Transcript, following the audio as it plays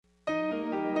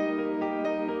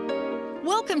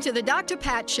Welcome to the Dr.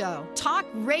 Pat Show. Talk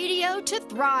radio to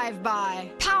thrive by.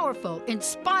 Powerful,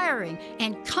 inspiring,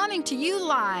 and coming to you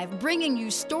live, bringing you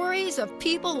stories of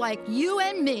people like you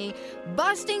and me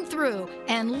busting through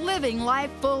and living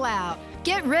life full out.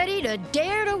 Get ready to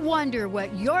dare to wonder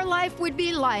what your life would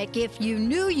be like if you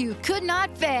knew you could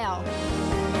not fail.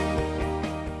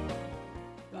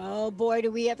 Oh boy, do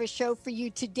we have a show for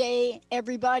you today,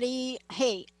 everybody.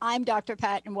 Hey, I'm Dr.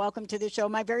 Pat, and welcome to the show.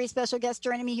 My very special guest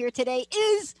joining me here today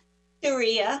is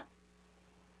Turia,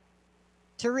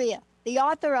 the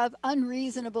author of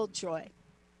Unreasonable Joy.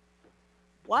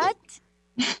 What?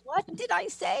 What did I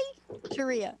say?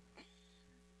 Turia,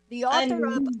 the author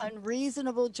of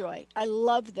Unreasonable Joy. I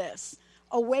love this.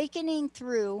 Awakening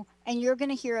through, and you're going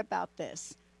to hear about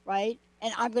this, right?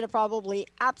 And I'm going to probably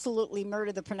absolutely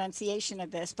murder the pronunciation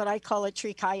of this, but I call it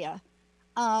Trikaya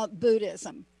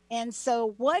Buddhism. And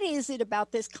so what is it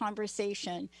about this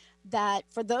conversation that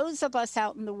for those of us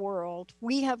out in the world,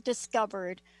 we have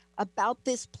discovered about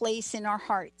this place in our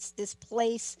hearts, this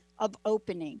place of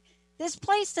opening, this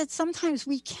place that sometimes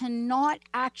we cannot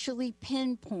actually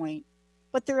pinpoint,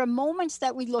 but there are moments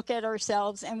that we look at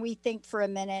ourselves and we think for a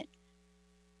minute,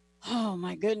 oh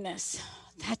my goodness,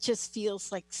 that just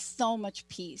feels like so much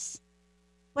peace.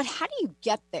 But how do you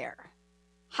get there?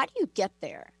 How do you get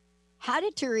there? How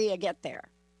did Turia get there?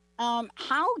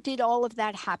 How did all of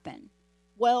that happen?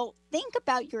 Well, think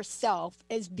about yourself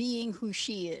as being who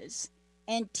she is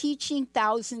and teaching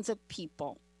thousands of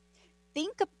people.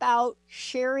 Think about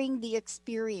sharing the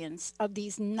experience of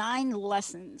these 9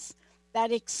 lessons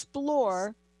that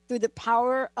explore through the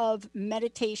power of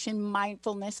meditation,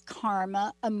 mindfulness,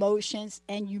 karma, emotions,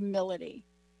 and humility.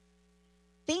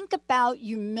 Think about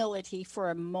humility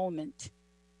for a moment.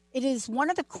 It is one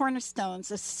of the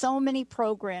cornerstones of so many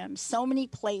programs, so many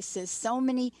places, so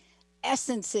many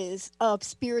essences of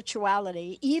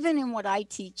spirituality. Even in what I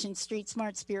teach in Street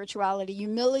Smart Spirituality,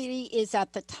 humility is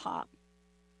at the top.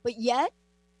 But yet,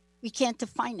 we can't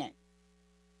define it.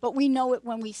 But we know it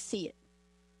when we see it.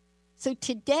 So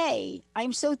today,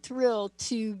 I'm so thrilled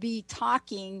to be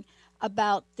talking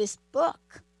about this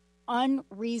book,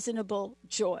 Unreasonable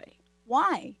Joy.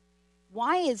 Why?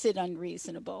 Why is it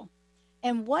unreasonable?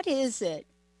 And what is it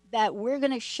that we're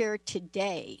going to share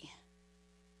today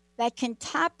that can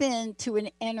tap into an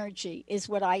energy, is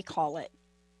what I call it,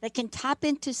 that can tap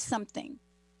into something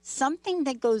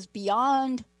that goes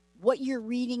beyond what you're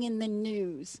reading in the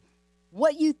news,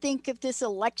 what you think if this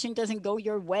election doesn't go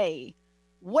your way,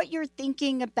 what you're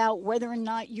thinking about whether or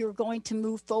not you're going to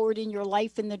move forward in your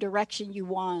life in the direction you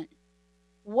want.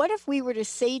 What if we were to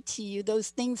say to you, those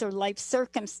things are life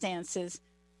circumstances,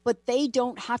 but they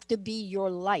don't have to be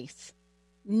your life,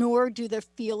 nor do their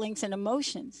feelings and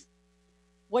emotions?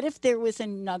 What if there was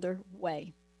another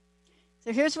way?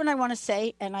 So here's what I want to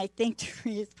say, and I think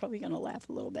Therese is probably going to laugh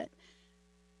a little bit.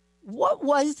 What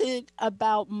was it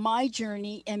about my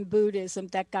journey in Buddhism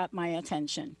that got my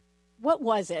attention? What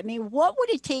was it? I mean, what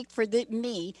would it take for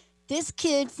me, this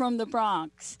kid from the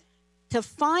Bronx, to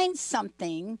find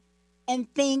something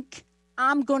and think,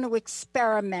 I'm going to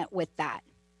experiment with that?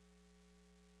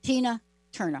 Tina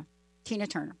Turner.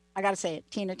 I got to say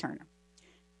it, Tina Turner.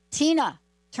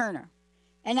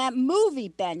 And that movie,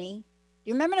 Benny,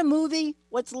 you remember the movie,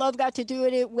 What's Love Got to Do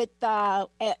with It, with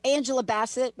Angela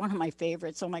Bassett? One of my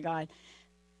favorites, oh my God.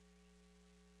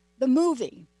 The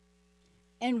movie.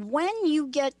 And when you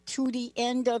get to the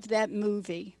end of that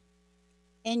movie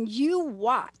and you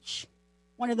watch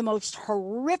one of the most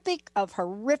horrific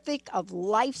of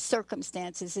life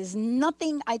circumstances, is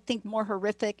nothing, I think, more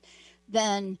horrific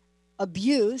than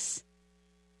abuse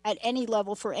at any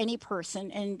level for any person.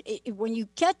 And when you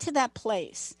get to that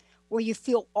place where you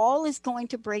feel all is going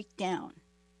to break down,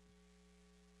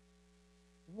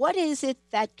 what is it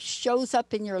that shows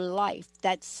up in your life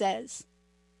that says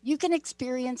you can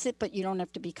experience it, but you don't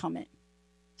have to become it?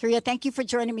 Turia, thank you for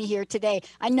joining me here today.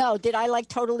 I know, did I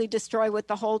totally destroy with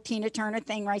the whole Tina Turner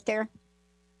thing right there?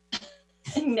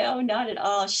 No, not at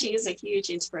all. She is a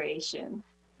huge inspiration.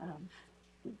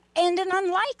 And an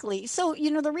unlikely. So,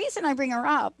 the reason I bring her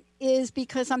up is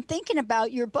because I'm thinking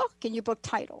about your book and your book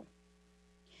title.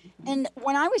 Mm-hmm. And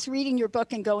when I was reading your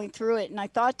book and going through it, and I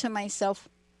thought to myself,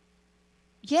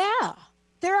 yeah,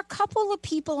 there are a couple of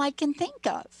people I can think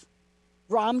of.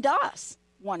 Ram Dass,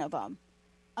 one of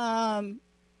them.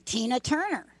 Tina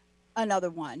Turner, another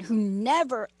one, who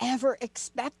never, ever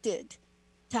expected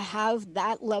to have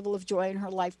that level of joy in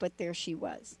her life, but there she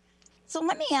was. So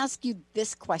let me ask you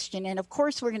this question. And of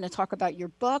course, we're going to talk about your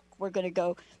book. We're going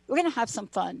to have some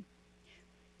fun.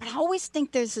 But I always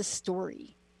think there's a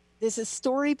story. There's a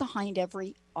story behind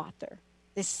every author.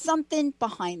 There's something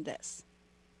behind this.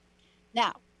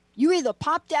 Now, you either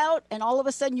popped out and all of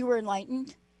a sudden you were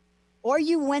enlightened, or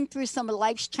you went through some of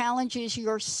life's challenges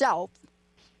yourself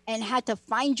and had to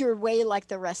find your way like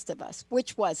the rest of us.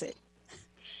 Which was it?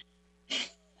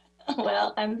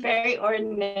 Well, I'm very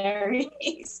ordinary,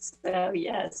 so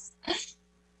yes.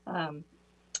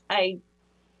 I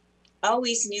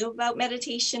always knew about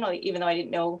meditation, or even though I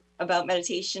didn't know about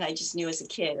meditation, I just knew as a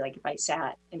kid, like if I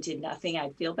sat and did nothing,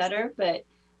 I'd feel better. But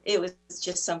it was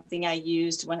just something I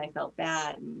used when I felt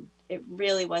bad. And it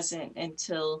really wasn't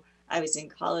until I was in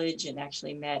college and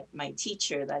actually met my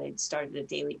teacher that I'd started a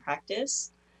daily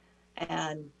practice.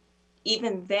 And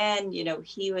even then,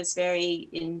 he was very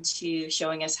into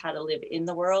showing us how to live in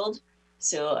the world.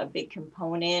 So a big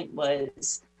component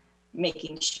was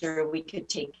making sure we could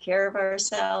take care of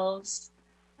ourselves.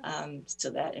 So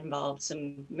that involved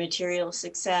some material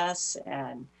success.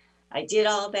 And I did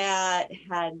all that,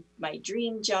 had my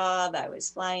dream job. I was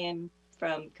flying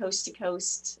from coast to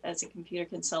coast as a computer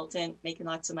consultant, making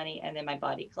lots of money. And then my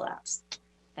body collapsed.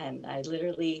 And I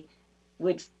literally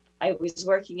I was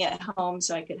working at home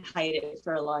so I could hide it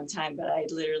for a long time, but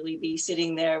I'd literally be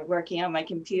sitting there working on my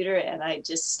computer and I'd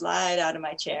just slide out of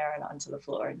my chair and onto the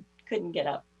floor and couldn't get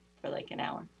up for like an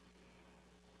hour.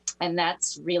 And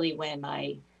that's really when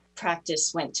my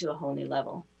practice went to a whole new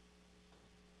level.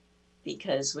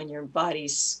 Because when your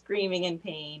body's screaming in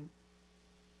pain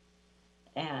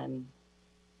and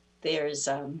there's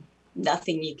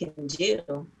nothing you can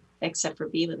do except for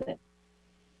be with it.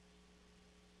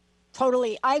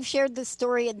 Totally. I've shared this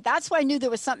story, and that's why I knew there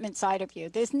was something inside of you.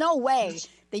 There's no way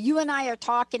that you and I are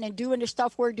talking and doing the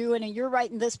stuff we're doing, and you're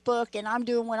writing this book, and I'm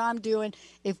doing what I'm doing,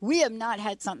 if we have not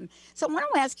had something. So I want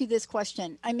to ask you this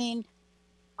question. I mean,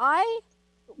 I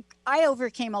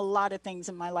overcame a lot of things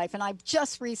in my life, and I've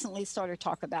just recently started to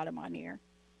talk about them on here.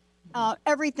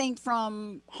 Everything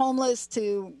from homeless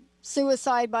to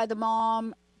suicide by the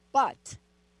mom, but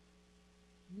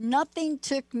nothing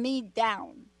took me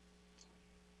down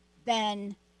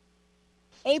then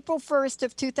April 1st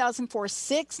of 2004,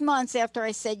 6 months after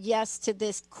I said yes to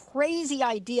this crazy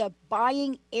idea of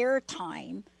buying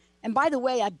airtime. And by the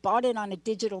way, I bought it on a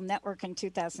digital network in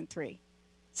 2003.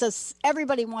 So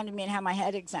everybody wanted me to have my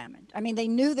head examined. I mean, they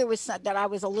knew there was that I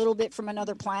was a little bit from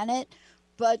another planet,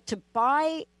 but to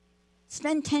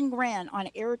spend 10 grand on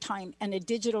airtime and a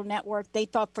digital network, they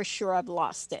thought for sure I've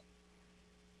lost it.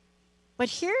 But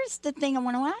here's the thing I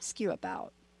want to ask you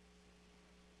about.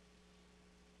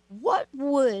 What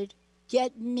would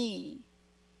get me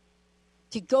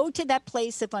to go to that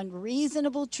place of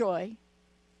unreasonable joy,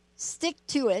 stick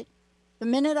to it? The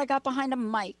minute I got behind a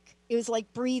mic, it was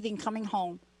like breathing coming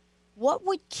home. What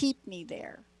would keep me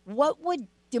there? What would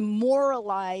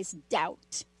demoralize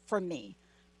doubt for me?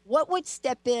 What would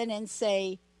step in and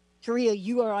say, Turia,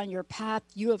 you are on your path.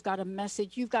 You have got a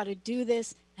message. You've got to do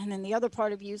this. And then the other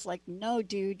part of you is like, no,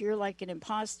 dude, you're like an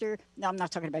imposter. No, I'm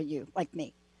not talking about you, like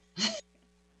me.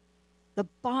 The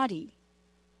body.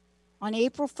 On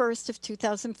April 1st of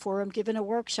 2004, I'm given a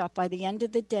workshop. By the end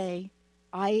of the day,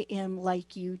 I am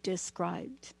like you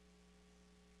described.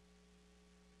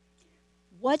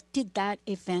 What did that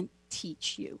event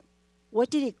teach you? What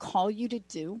did it call you to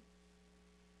do?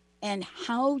 And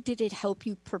how did it help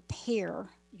you prepare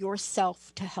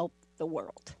yourself to help the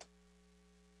world?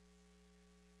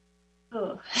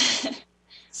 Oh.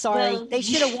 Sorry, well, they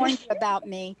should have warned you about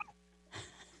me.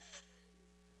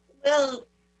 Well,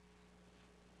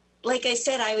 like I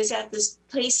said, I was at this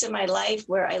place in my life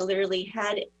where I literally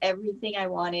had everything I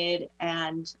wanted,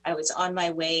 and I was on my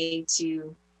way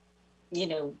to,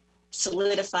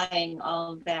 solidifying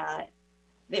all of that.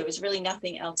 There was really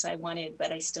nothing else I wanted,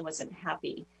 but I still wasn't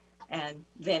happy. And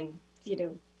then,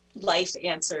 life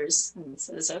answers and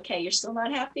says, okay, you're still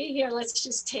not happy? Here, let's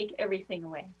just take everything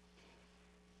away.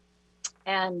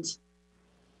 And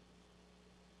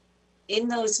in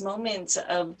those moments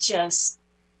of just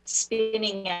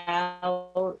spinning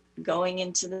out, going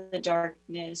into the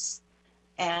darkness,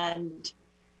 and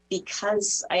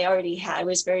because I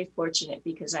was very fortunate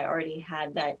because I already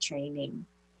had that training.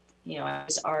 I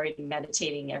was already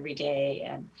meditating every day,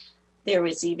 and there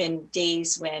was even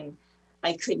days when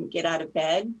I couldn't get out of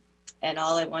bed and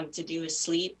all I wanted to do was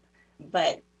sleep,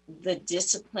 but the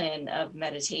discipline of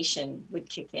meditation would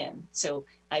kick in. So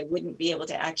I wouldn't be able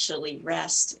to actually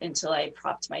rest until I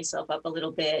propped myself up a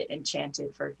little bit and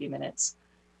chanted for a few minutes.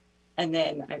 And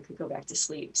then I could go back to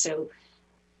sleep. So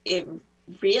it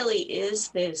really is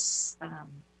this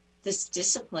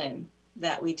discipline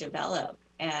that we develop.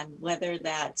 And whether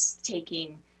that's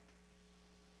taking,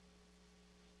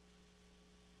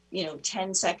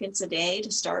 10 seconds a day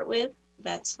to start with,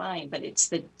 that's fine. But it's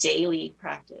the daily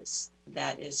practice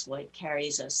that is what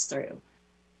carries us through.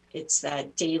 It's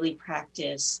that daily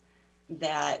practice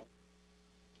that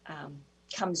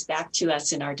comes back to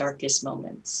us in our darkest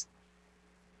moments.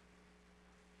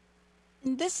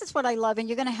 And this is what I love, and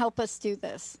you're going to help us do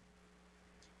this.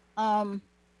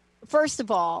 First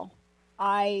of all,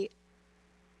 I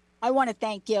want to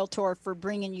thank Gail Tor for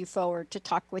bringing you forward to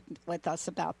talk with us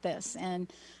about this,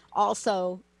 and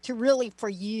also to really for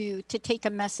you to take a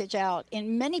message out.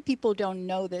 And many people don't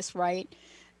know this, right?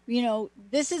 You know,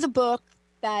 this is a book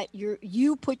that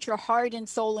you put your heart and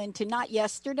soul into, not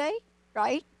yesterday,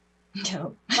 right?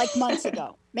 No. Like months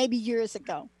ago, maybe years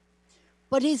ago,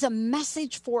 but is a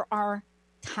message for our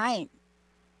time.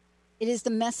 It is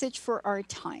the message for our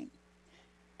time.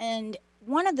 And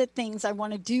one of the things I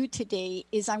want to do today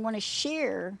is I want to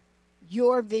share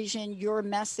your vision, your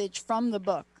message from the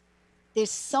book.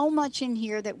 There's so much in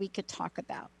here that we could talk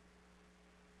about.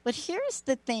 But here's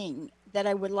the thing that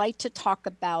I would like to talk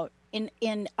about.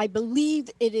 And I believe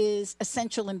it is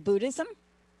essential in Buddhism,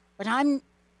 but I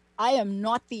am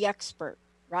not the expert,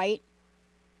 right?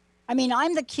 I mean,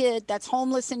 I'm the kid that's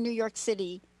homeless in New York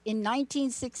City in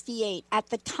 1968. At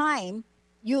the time,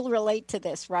 you'll relate to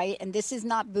this, right? And this is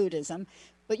not Buddhism,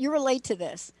 but you relate to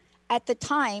this. At the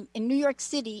time in New York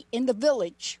City, in the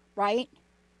Village, right?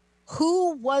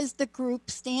 Who was the group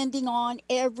standing on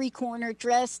every corner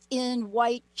dressed in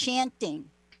white chanting?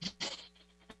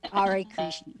 Hare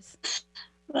Krishnas.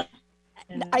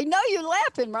 I know you're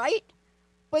laughing, right?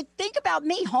 But think about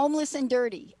me, homeless and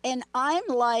dirty. And I'm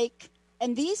like,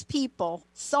 and these people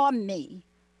saw me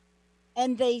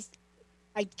and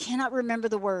I cannot remember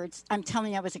the words. I'm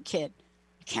telling you, I was a kid.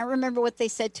 I can't remember what they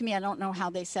said to me. I don't know how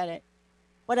they said it.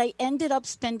 But I ended up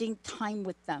spending time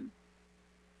with them.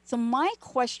 So my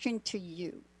question to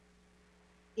you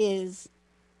is,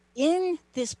 in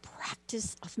this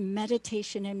practice of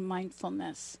meditation and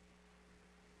mindfulness,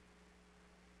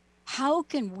 how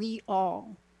can we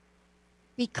all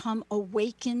become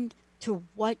awakened to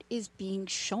what is being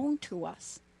shown to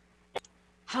us?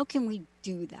 How can we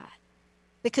do that?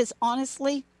 Because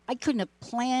honestly, I couldn't have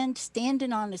planned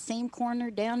standing on the same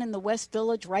corner down in the West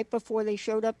Village right before they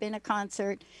showed up in a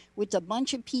concert with a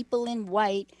bunch of people in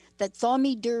white that saw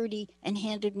me dirty and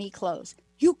handed me clothes.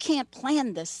 You can't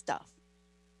plan this stuff.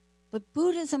 But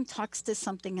Buddhism talks to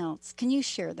something else. Can you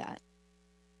share that?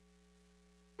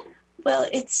 Well,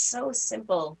 it's so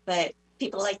simple, but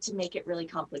people like to make it really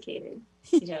complicated,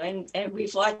 you know, and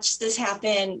we've watched this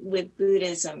happen with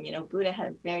Buddhism. You know, Buddha had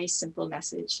a very simple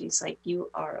message. He's like, you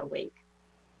are awake.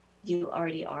 You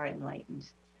already are enlightened.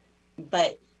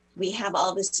 But we have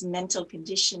all this mental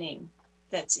conditioning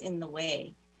that's in the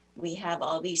way. We have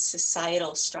all these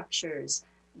societal structures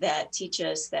that teach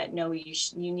us that, no, you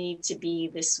need to be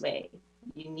this way.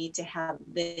 You need to have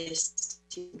this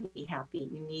to be happy.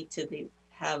 You need to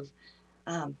have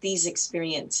these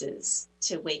experiences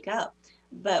to wake up.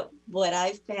 But what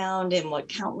I've found and what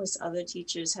countless other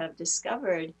teachers have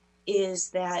discovered is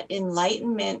that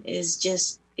enlightenment is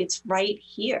just, it's right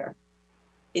here.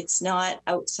 It's not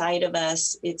outside of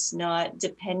us. It's not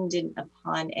dependent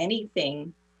upon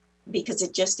anything, because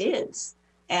it just is.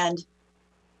 And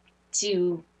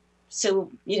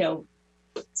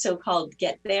so-called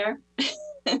get there,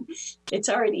 it's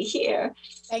already here.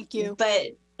 Thank you.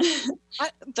 But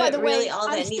by the really way,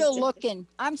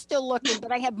 I'm still looking,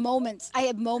 but I have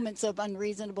moments of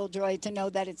unreasonable joy to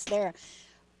know that it's there.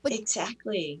 But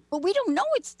exactly. But we don't know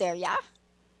it's there, yeah?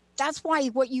 That's why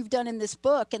what you've done in this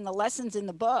book and the lessons in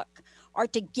the book are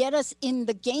to get us in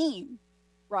the game,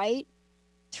 right?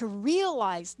 To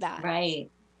realize that. Right.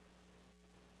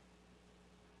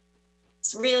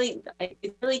 It's really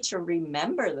to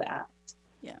remember that.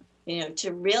 Yeah. You know,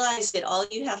 to realize that all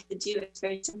you have to do is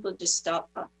very simple, just stop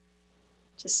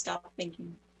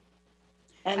thinking.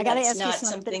 And I gotta that's ask you not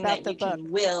something that about you the book.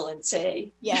 can will and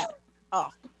say. Yeah. Oh,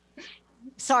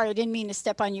 sorry, I didn't mean to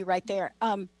step on you right there.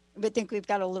 But I think we've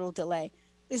got a little delay.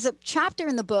 There's a chapter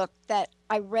in the book that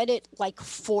I read it like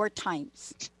 4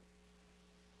 times.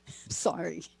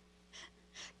 Sorry.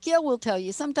 Gail will tell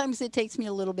you, sometimes it takes me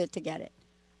a little bit to get it.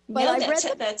 But no,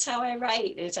 that's how I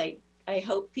write. Is I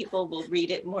hope people will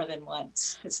read it more than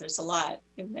once, because there's a lot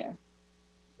in there.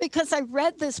 Because I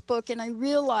read this book and I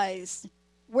realized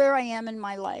where I am in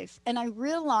my life. And I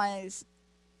realized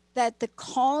that the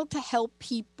call to help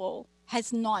people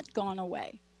has not gone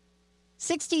away.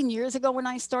 16 years ago when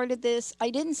I started this, I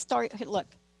didn't start, look,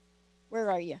 where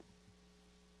are you?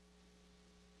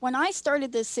 When I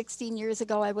started this 16 years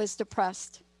ago, I was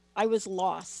depressed. I was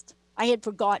lost. I had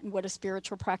forgotten what a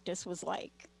spiritual practice was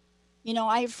like. You know,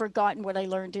 I had forgotten what I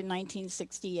learned in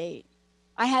 1968.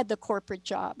 I had the corporate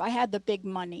job. I had the big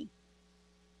money.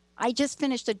 I just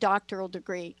finished a doctoral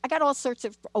degree. I got all sorts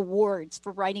of awards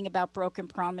for writing about broken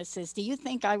promises. Do you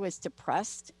think I was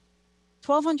depressed?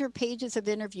 1,200 pages of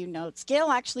interview notes. Gail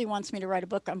actually wants me to write a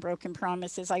book on broken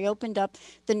promises. I opened up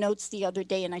the notes the other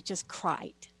day and I just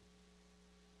cried.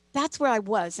 That's where I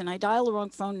was. And I dialed the wrong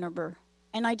phone number.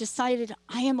 And I decided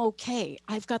I am okay.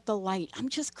 I've got the light. I'm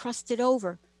just crusted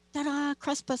over. Ta-da,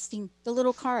 crust busting, the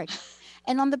little card.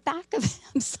 And on the back of it,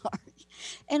 I'm sorry.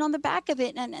 And on the back of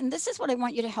it, and this is what I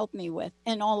want you to help me with,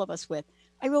 and all of us with.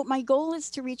 I wrote, my goal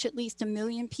is to reach at least 1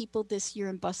 million people this year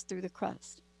and bust through the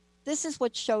crust. This is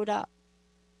what showed up.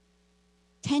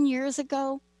 10 years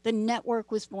ago, the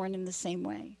network was born in the same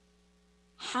way.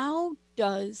 How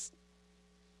does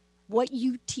what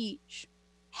you teach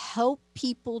help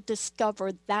people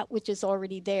discover that which is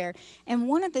already there? And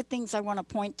one of the things I want to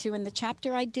point to in the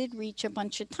chapter I did reach a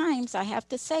bunch of times, I have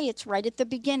to say it's right at the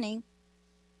beginning,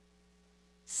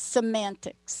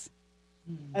 semantics,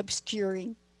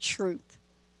 obscuring truth.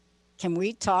 Can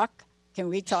we talk? Can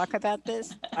we talk about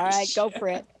this? All right, go for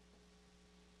it.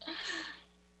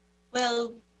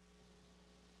 Well,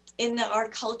 in our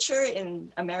culture,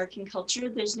 in American culture,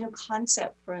 there's no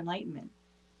concept for enlightenment.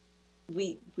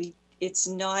 It's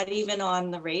not even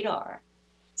on the radar.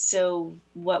 So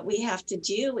what we have to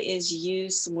do is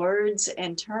use words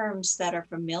and terms that are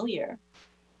familiar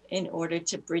in order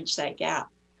to bridge that gap.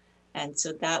 And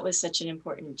so that was such an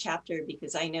important chapter,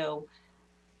 because I know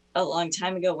a long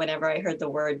time ago, whenever I heard the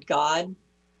word God,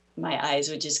 my eyes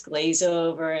would just glaze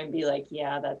over and be like,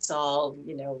 yeah, that's all,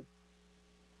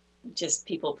 just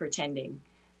people pretending.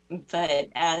 But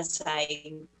as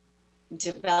I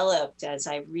developed, as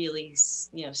I really,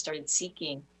 started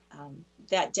seeking,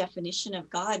 that definition of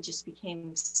God just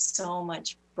became so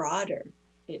much broader.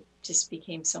 It just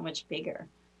became so much bigger.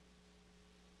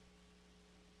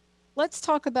 Let's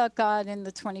talk about God in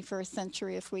the 21st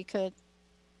century, if we could.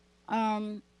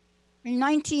 In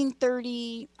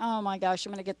 1930, oh my gosh,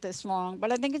 I'm going to get this wrong,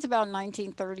 but I think it's about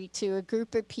 1932, a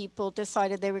group of people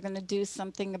decided they were going to do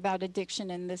something about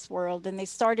addiction in this world. And they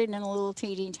started in a little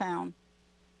teeny town.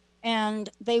 And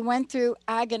they went through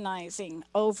agonizing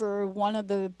over one of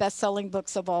the best-selling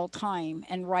books of all time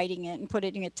and writing it and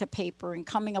putting it to paper and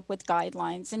coming up with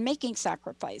guidelines and making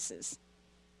sacrifices.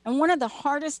 And one of the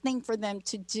hardest things for them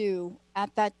to do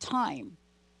at that time,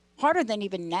 harder than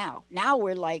even now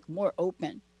we're like more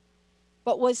open,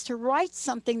 but was to write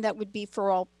something that would be for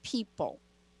all people.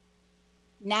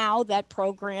 Now that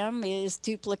program is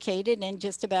duplicated in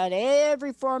just about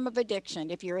every form of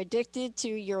addiction. If you're addicted to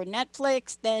your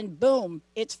Netflix, then boom,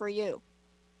 it's for you.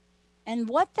 And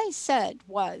what they said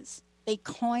was they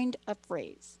coined a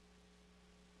phrase.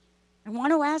 I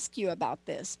want to ask you about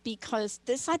this, because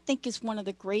this, I think, is one of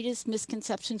the greatest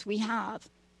misconceptions we have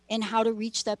in how to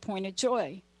reach that point of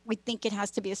joy. We think it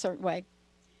has to be a certain way.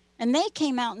 And they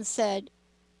came out and said,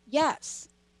 yes,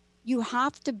 you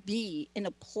have to be in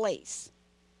a place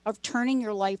of turning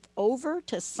your life over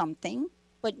to something,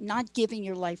 but not giving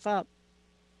your life up.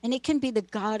 And it can be the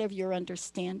God of your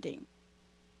understanding.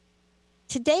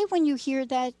 Today, when you hear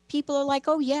that, people are like,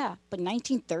 oh yeah, but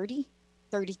 1930,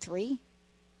 33,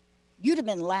 you'd have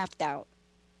been laughed out.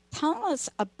 Tell us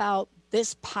about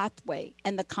this pathway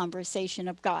and the conversation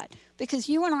of God, because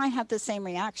you and I have the same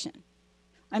reaction.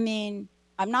 I mean,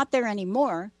 I'm not there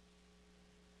anymore,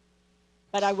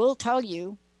 but I will tell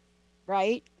you,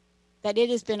 right, that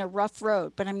it has been a rough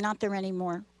road, but I'm not there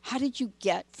anymore. How did you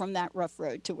get from that rough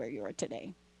road to where you are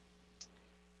today?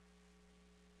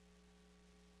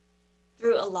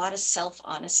 Through a lot of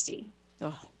self-honesty.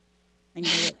 Oh, I knew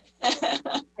it.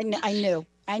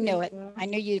 I knew it. I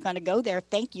knew you were going to go there.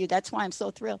 Thank you. That's why I'm so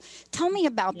thrilled. Tell me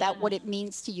about that, what it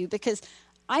means to you, because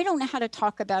I don't know how to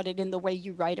talk about it in the way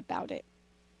you write about it.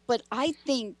 But I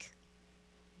think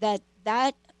that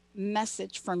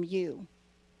message from you,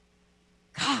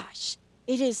 gosh,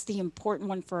 it is the important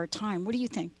one for our time. What do you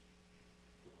think?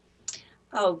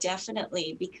 Oh,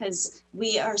 definitely, because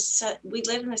we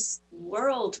live in this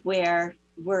world where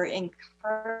we're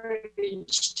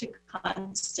encouraged to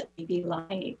constantly be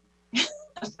lying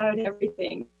about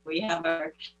everything. We have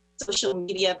our social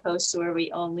media posts where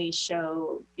we only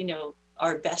show,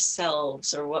 our best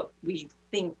selves, or what we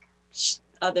think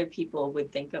other people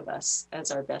would think of us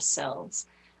as our best selves.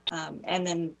 And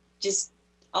then just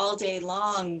all day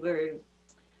long, we're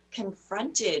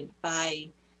confronted by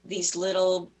these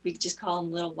we just call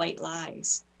them little white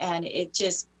lies. And it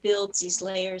just builds these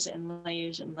layers and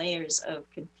layers and layers of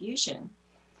confusion.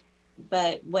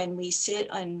 But when we sit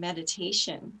on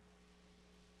meditation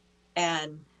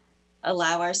and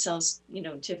allow ourselves,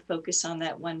 to focus on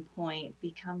that one point,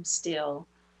 become still,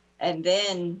 And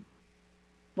then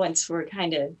once we're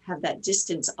kind of have that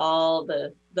distance, all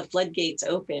the floodgates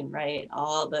open, right?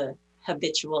 All the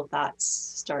habitual thoughts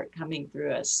start coming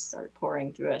through us, start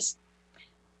pouring through us.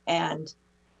 And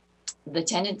the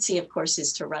tendency, of course,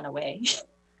 is to run away.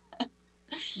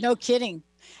 No kidding.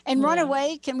 And run Yeah.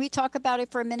 away, can we talk about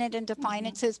it for a minute and define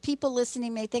it? So people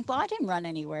listening may think, well, I didn't run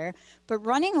anywhere. But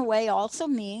running away also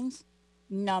means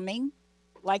numbing,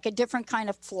 like a different kind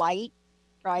of flight,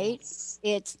 right? Yes.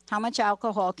 It's how much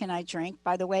alcohol can I drink?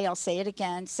 By the way, I'll say it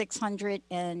again, 600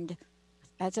 and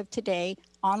as of today,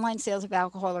 online sales of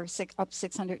alcohol are up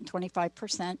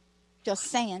 625%. Just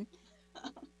saying.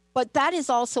 But that is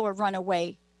also a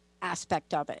runaway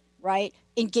aspect of it, right?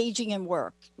 Engaging in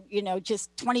work,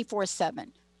 just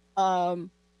 24/7.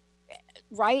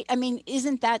 Right? I mean,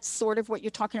 isn't that sort of what you're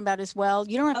talking about as well?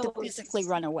 You don't have to physically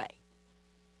run away.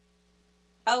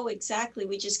 Oh, exactly.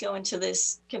 We just go into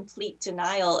this complete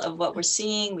denial of what we're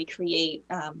seeing. We create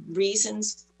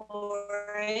reasons for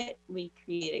it. We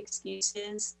create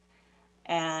excuses.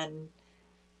 And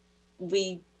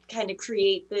we kind of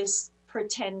create this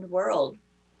pretend world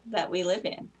that we live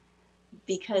in.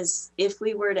 Because if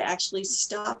we were to actually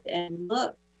stop and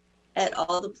look at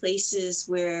all the places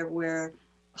where we're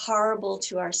horrible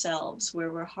to ourselves,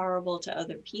 where we're horrible to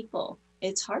other people,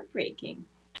 it's heartbreaking.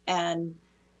 And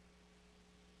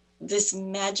this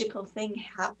magical thing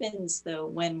happens though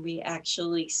when we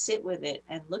actually sit with it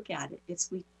and look at it.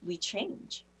 It's we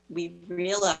change. We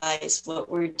realize what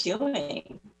we're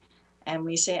doing and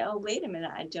we say, oh, wait a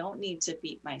minute, I don't need to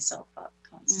beat myself up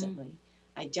constantly.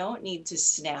 I don't need to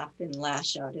snap and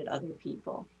lash out at other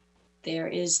people. There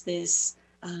is this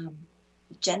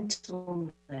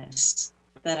gentleness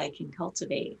that I can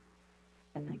cultivate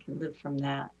and I can live from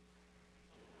that.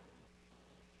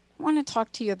 I want to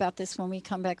talk to you about this when we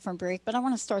come back from break, but I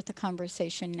want to start the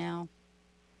conversation now.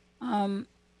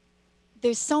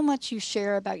 There's so much you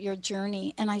share about your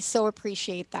journey, and I so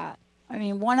appreciate that. I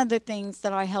mean, one of the things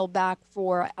that I held back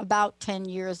for about 10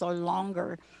 years or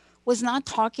longer was not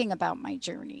talking about my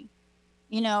journey.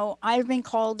 I've been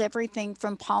called everything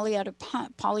from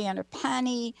Pollyanna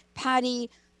Patty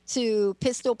to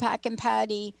Pistol Packin'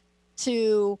 Patty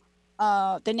to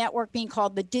the network being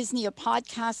called the Disney of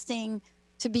podcasting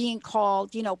to being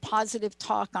called, positive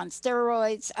talk on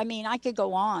steroids. I mean, I could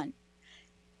go on.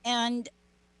 And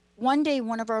one day,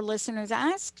 one of our listeners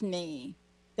asked me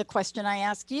the question I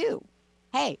asked you.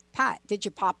 Hey, Pat, did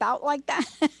you pop out like that?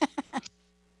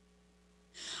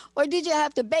 Or did you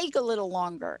have to bake a little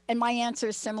longer? And my answer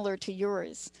is similar to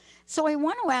yours. So I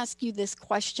want to ask you this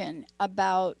question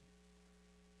about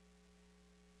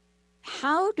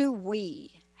how do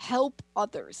we help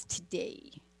others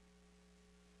today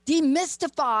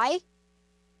demystify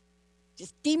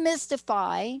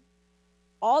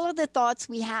all of the thoughts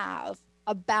we have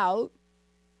about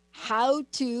how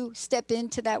to step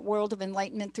into that world of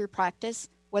enlightenment through practice,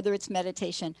 whether it's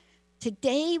meditation.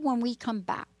 Today, when we come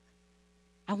back,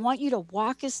 I want you to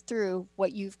walk us through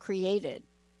what you've created,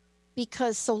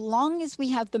 because so long as we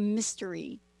have the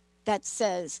mystery that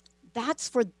says that's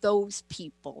for those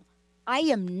people, I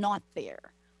am not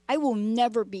there. I will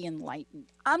never be enlightened.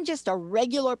 I'm just a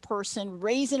regular person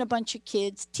raising a bunch of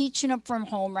kids, teaching them from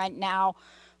home right now.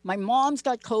 My mom's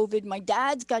got COVID. My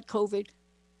dad's got COVID.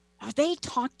 Are they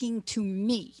talking to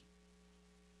me?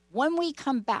 When we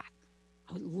come back,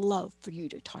 I would love for you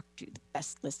to talk to the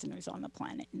best listeners on the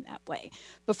planet in that way.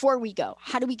 Before we go,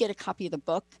 how do we get a copy of the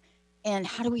book? And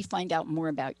how do we find out more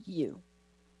about you?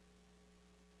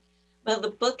 Well,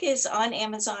 the book is on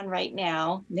Amazon right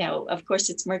now. Now, of course,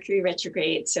 it's Mercury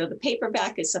retrograde, so the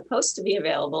paperback is supposed to be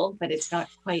available, but it's not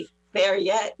quite there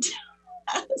yet.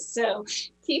 So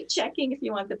keep checking if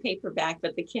you want the paperback,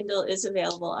 but the Kindle is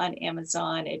available on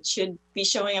Amazon. It should be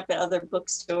showing up at other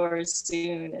bookstores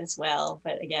soon as well.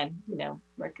 But again,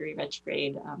 Mercury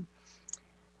retrograde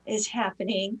is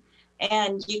happening.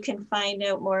 And you can find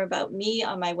out more about me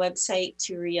on my website,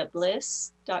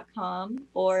 turiabliss.com.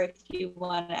 Or if you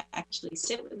want to actually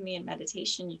sit with me in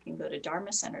meditation, you can go to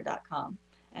dharmacenter.com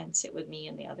and sit with me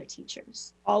and the other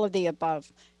teachers. All of the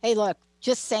above. Hey, look,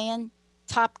 just saying,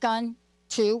 Top Gun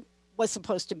 2 was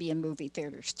supposed to be in movie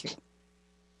theaters too.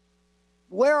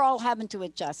 We're all having to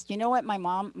adjust. You know what my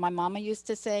mama used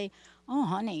to say? Oh,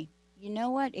 honey, you know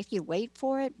what? If you wait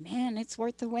for it, man, it's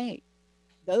worth the wait.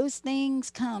 Those things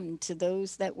come to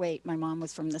those that wait. My mom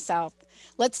was from the South.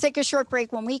 Let's take a short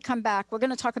break. When we come back, we're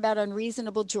going to talk about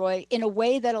unreasonable joy in a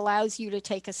way that allows you to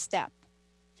take a step.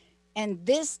 And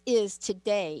this is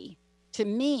today, to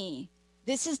me,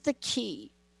 this is the key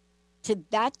to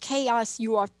that chaos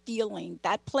you are feeling,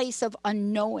 that place of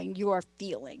unknowing you are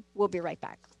feeling. We'll be right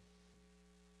back.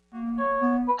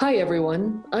 Hi,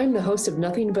 everyone. I'm the host of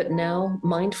Nothing But Now,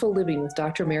 Mindful Living with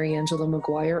Dr. Mary Angela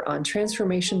McGuire on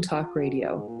Transformation Talk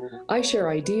Radio. I share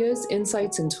ideas,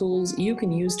 insights, and tools you can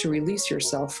use to release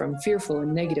yourself from fearful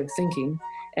and negative thinking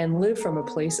and live from a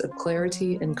place of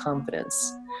clarity and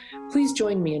confidence. Please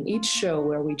join me in each show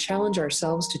where we challenge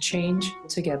ourselves to change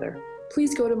together.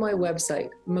 Please go to my website,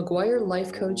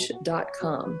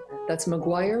 McGuireLifeCoach.com. That's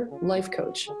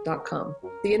McGuireLifeCoach.com.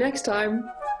 See you next time.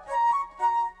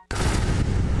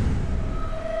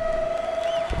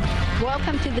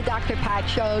 Welcome to the Dr. Pat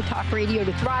Show, Talk Radio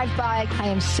to Thrive By. I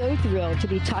am so thrilled to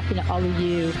be talking to all of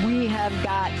you. We have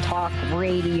got talk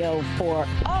radio for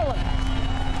all of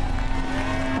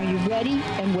us. Are you ready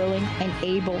and willing and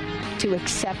able to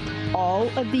accept all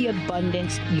of the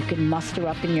abundance you can muster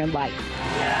up in your life?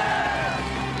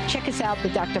 Check us out,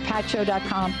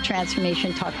 thedrpatshow.com,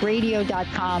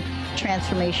 transformationtalkradio.com,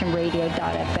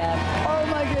 transformationradio.fm. Oh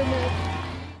my goodness.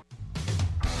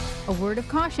 A word of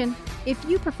caution. If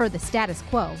you prefer the status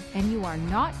quo and you are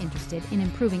not interested in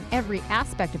improving every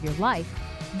aspect of your life,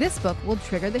 this book will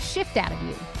trigger the shift out of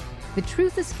you. The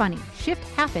Truth is Funny, Shift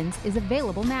Happens is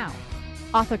available now.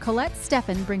 Author Colette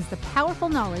Steffen brings the powerful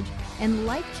knowledge and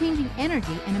life-changing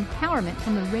energy and empowerment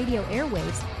from the radio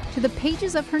airwaves to the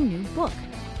pages of her new book.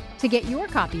 To get your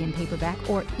copy in paperback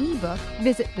or ebook,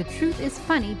 visit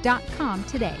thetruthisfunny.com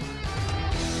today.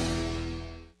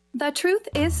 The Truth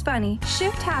is Funny,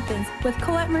 Shift Happens with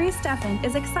Colette Marie Steffen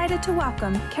is excited to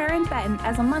welcome Karen Benton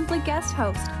as a monthly guest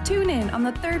host. Tune in on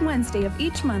the third Wednesday of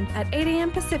each month at 8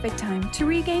 a.m. Pacific Time to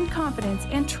regain confidence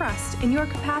and trust in your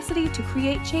capacity to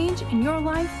create change in your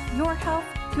life, your health,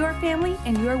 your family,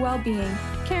 and your well-being.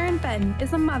 Karen Benton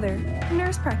is a mother,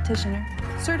 nurse practitioner,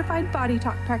 certified body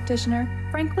talk practitioner,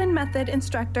 Franklin Method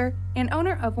instructor, and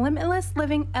owner of Limitless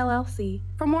Living LLC.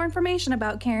 For more information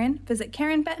about Karen, visit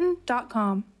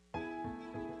KarenBenton.com.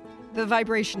 The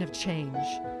vibration of change,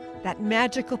 that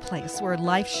magical place where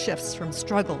life shifts from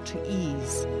struggle to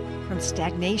ease, from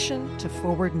stagnation to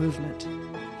forward movement,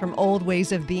 from old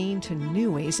ways of being to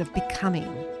new ways of becoming.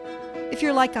 If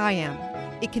you're like I am,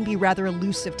 it can be rather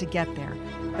elusive to get there,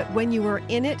 but when you are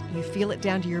in it, you feel it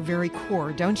down to your very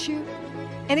core, don't you?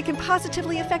 And it can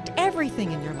positively affect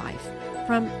everything in your life,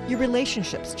 from your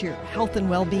relationships to your health and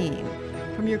well-being,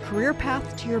 from your career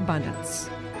path to your abundance,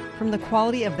 from the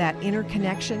quality of that inner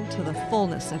connection to the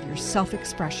fullness of your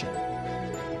self-expression.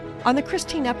 On the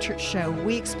Christine Upchurch Show,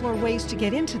 we explore ways to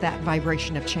get into that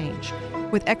vibration of change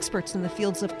with experts in the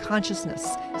fields of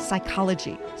consciousness,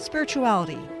 psychology,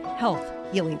 spirituality, health,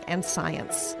 healing, and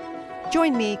science.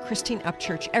 Join me, Christine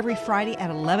Upchurch, every Friday at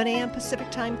 11 a.m.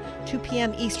 Pacific Time, 2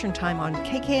 p.m. Eastern Time on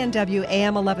KKNW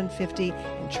AM 1150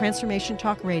 and Transformation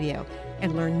Talk Radio,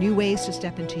 and learn new ways to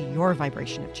step into your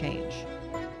vibration of change.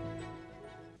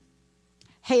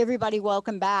 Hey, everybody,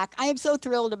 welcome back. I am so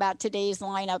thrilled about today's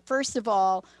lineup. First of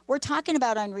all, we're talking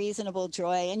about unreasonable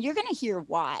joy, and you're going to hear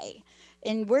why.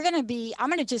 And I'm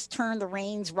going to just turn the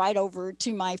reins right over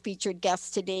to my featured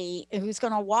guest today, who's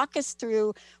going to walk us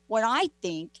through what I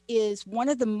think is one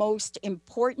of the most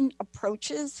important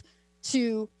approaches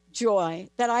to joy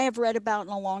that I have read about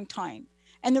in a long time.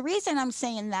 And the reason I'm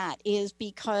saying that is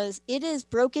because it is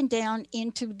broken down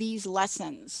into these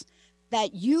lessons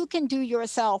that you can do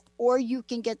yourself or you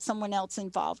can get someone else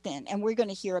involved in. And we're going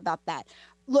to hear about that.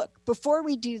 Look, before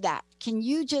we do that, can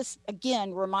you just,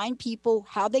 again, remind people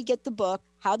how they get the book,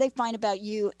 how they find about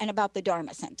you and about the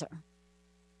Dharma Center?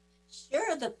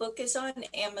 Sure. The book is on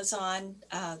Amazon.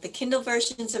 The Kindle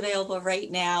version is available right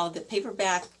now. The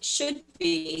paperback should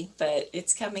be, but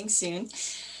it's coming soon.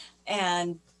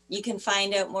 And you can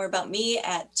find out more about me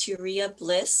at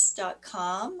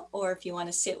turiabliss.com, or if you want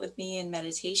to sit with me in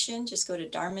meditation, just go to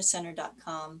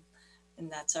dharmacenter.com. And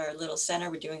that's our little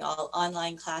center. We're doing all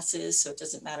online classes, so it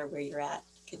doesn't matter where you're at.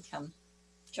 You can come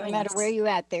join us. No matter where you're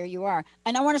at, there you are.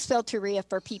 And I want to spell Turia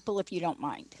for people if you don't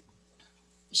mind.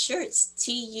 Sure, it's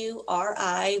Turiya.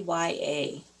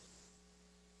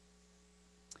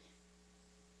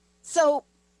 So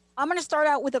I'm going to start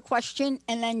out with a question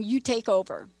and then you take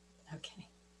over. Okay.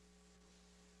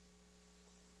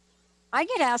 I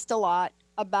get asked a lot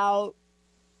about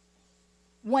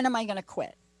when am I going to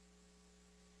quit?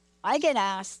 I get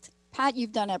asked, Pat,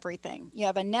 you've done everything. You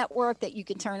have a network that you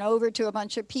can turn over to a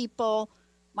bunch of people.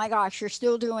 My gosh, you're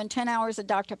still doing 10 hours of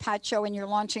Dr. Pat Show and you're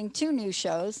launching 2 new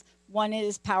shows. One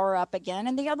is Power Up Again,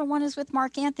 and the other one is with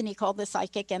Mark Anthony called The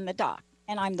Psychic and the Doc,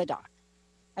 and I'm the Doc.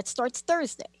 It starts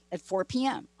Thursday at 4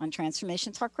 p.m. on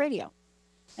Transformation Talk Radio.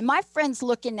 And my friend's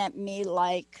looking at me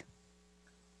like,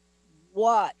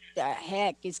 what the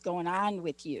heck is going on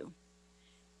with you?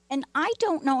 And I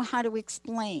don't know how to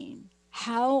explain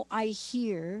how I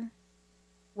hear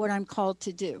what I'm called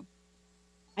to do.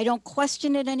 I don't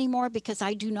question it anymore because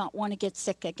I do not want to get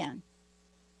sick again.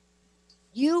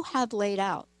 You have laid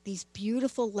out these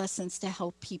beautiful lessons to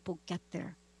help people get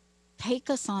there. Take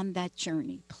us on that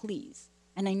journey, please.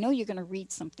 And I know you're going to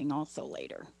read something also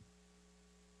later.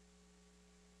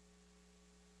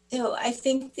 So I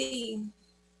think the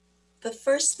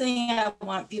first thing I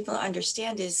want people to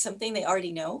understand is something they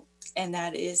already know, and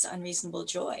that is unreasonable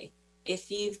joy. If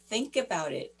you think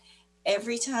about it,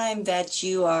 every time that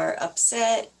you are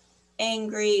upset,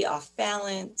 angry, off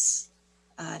balance,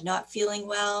 not feeling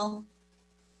well,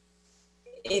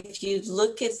 if you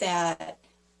look at that,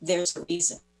 there's a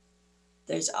reason.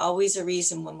 There's always a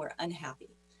reason when we're unhappy.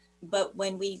 But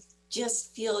when we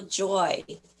just feel joy,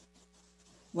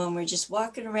 when we're just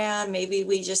walking around, maybe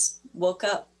we just woke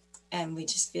up and we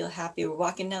just feel happy. We're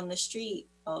walking down the street,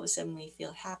 all of a sudden we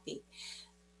feel happy.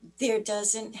 There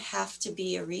doesn't have to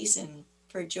be a reason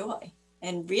for joy.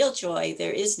 And real joy,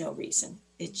 there is no reason.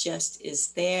 It just is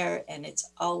there, and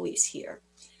it's always here.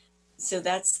 So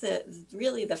that's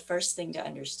really the first thing to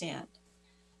understand.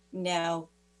 Now,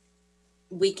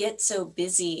 we get so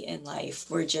busy in life.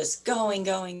 We're just going.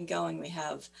 We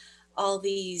have all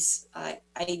these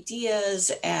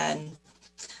ideas and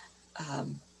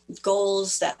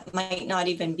goals that might not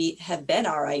even have been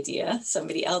our idea.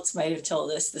 Somebody else might have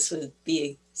told us this would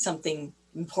be something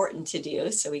important to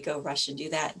do. So we go rush and do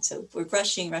that. And so we're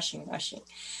rushing.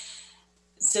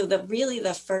 So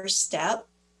the first step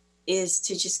is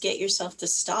to just get yourself to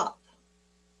stop,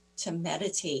 to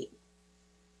meditate.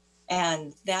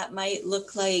 And that might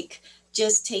look like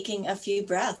just taking a few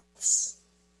breaths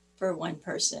for one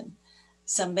person.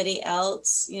 Somebody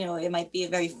else, it might be a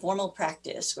very formal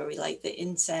practice where we light the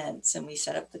incense and we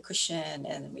set up the cushion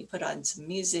and we put on some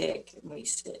music and we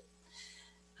sit.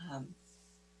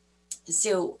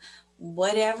 So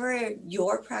whatever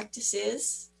your practice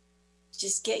is,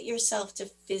 just get yourself to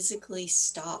physically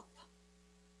stop,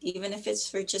 even if it's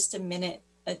for just a minute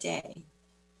a day.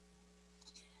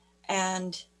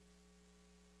 And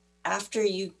after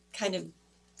you kind of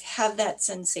have that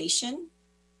sensation,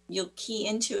 you'll key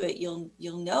into it.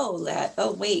 You'll know that,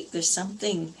 oh, wait, there's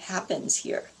something happens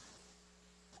here.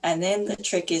 And then the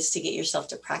trick is to get yourself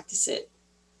to practice it,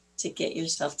 to get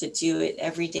yourself to do it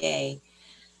every day.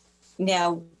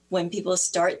 Now, when people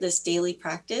start this daily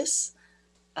practice,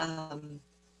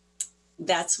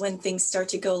 that's when things start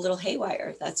to go a little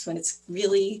haywire. That's when it's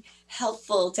really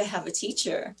helpful to have a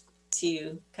teacher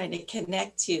to kind of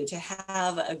connect to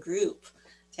have a group,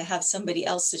 to have somebody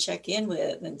else to check in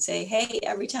with and say, hey,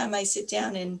 every time I sit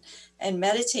down and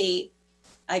meditate,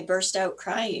 I burst out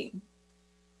crying.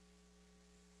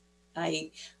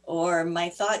 Or my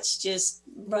thoughts just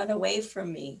run away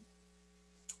from me.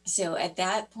 So at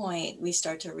that point, we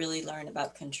start to really learn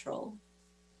about control.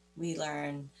 We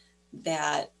learn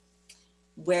that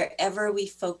wherever we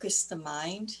focus the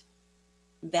mind,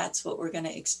 that's what we're going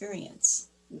to experience.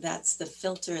 That's the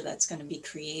filter that's going to be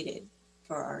created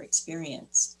for our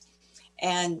experience.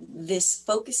 And this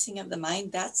focusing of the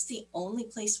mind, that's the only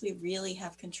place we really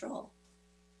have control.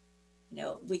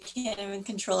 We can't even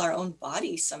control our own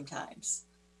bodies sometimes.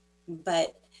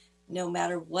 But no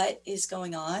matter what is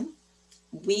going on,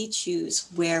 we choose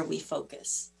where we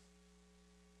focus.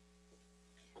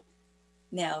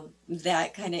 Now,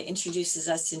 that kind of introduces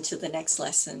us into the next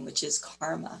lesson, which is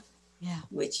karma,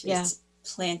 which is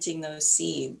planting those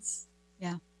seeds.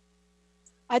 Yeah.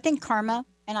 I think karma,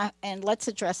 and let's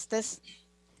address this.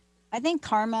 I think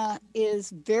karma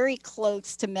is very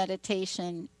close to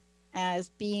meditation as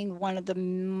being one of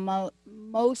the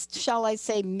most, shall I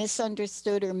say,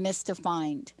 misunderstood or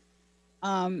misdefined.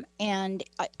 And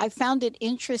I found it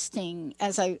interesting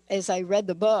as I read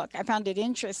the book. I found it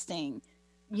interesting,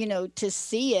 to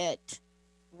see it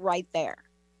right there.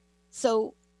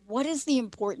 So what is the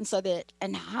importance of it,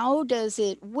 and how does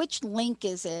which link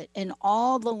is it in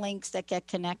all the links that get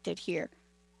connected here?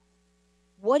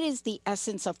 What is the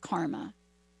essence of karma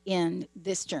in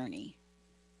this journey?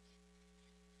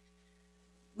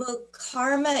 Well,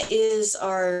 karma is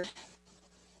our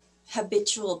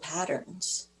habitual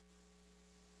patterns.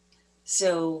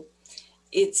 So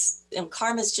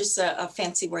karma is just a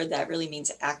fancy word that really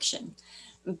means action.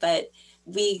 But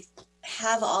we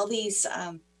have all these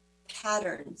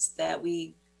patterns that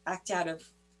we act out of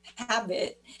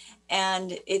habit.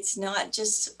 And it's not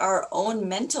just our own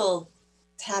mental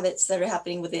habits that are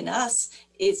happening within us.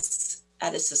 It's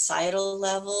at a societal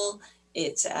level.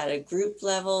 It's at a group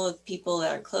level of people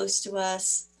that are close to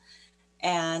us,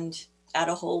 and at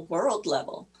a whole world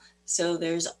level. So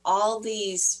there's all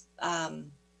these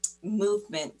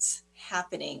movements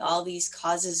happening, all these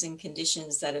causes and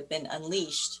conditions that have been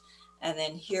unleashed. And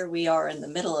then here we are in the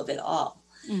middle of it all.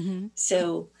 Mm-hmm.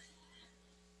 So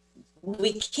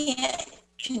we can't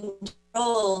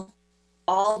control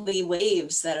all the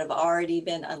waves that have already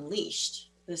been unleashed.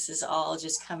 This is all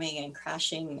just coming and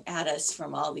crashing at us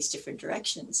from all these different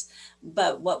directions.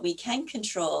 But what we can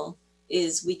control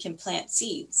is we can plant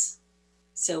seeds.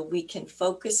 So we can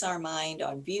focus our mind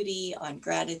on beauty, on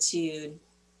gratitude,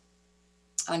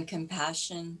 on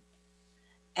compassion,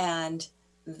 and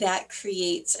that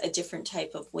creates a different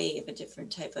type of wave, a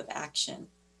different type of action.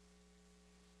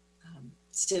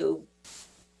 So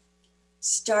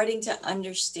starting to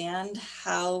understand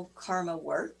how karma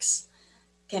works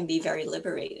can be very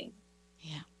liberating.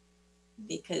 Yeah.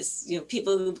 Because, you know,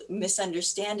 people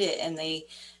misunderstand it and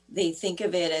they think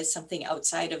of it as something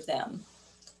outside of them,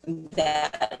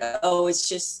 that, oh, it's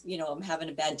just, you know, I'm having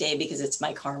a bad day because it's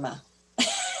my karma.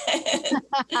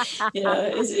 You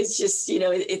know, it's just, you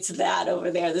know, it's that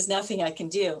over there. There's nothing I can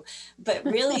do. But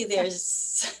really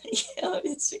there's, you know,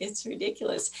 it's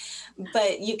ridiculous.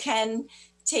 But you can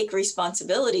take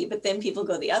responsibility, but then people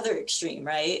go the other extreme,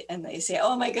 right? And they say,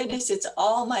 oh my goodness, it's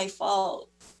all my fault.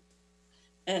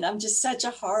 And I'm just such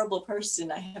a horrible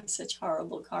person. I have such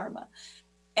horrible karma.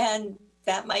 And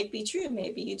that might be true.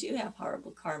 Maybe you do have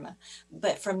horrible karma.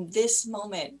 But from this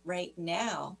moment right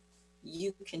now,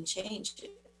 you can change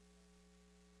it.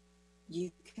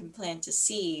 You can plant a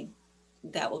seed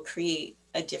that will create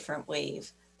a different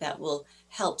wave, that will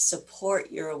help support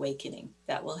your awakening,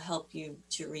 that will help you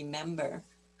to remember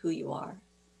who you are.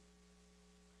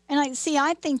 And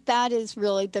I think that is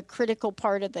really the critical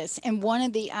part of this, and one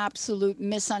of the absolute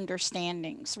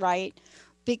misunderstandings, right?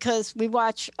 Because we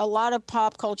watch a lot of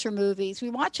pop culture movies, we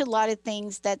watch a lot of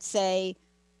things that say,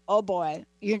 oh boy,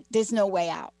 there's no way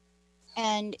out.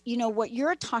 And, you know, what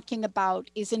you're talking about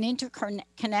is an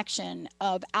interconnection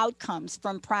of outcomes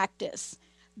from practice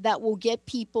that will get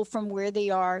people from where they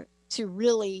are to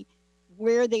really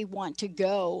where they want to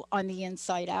go on the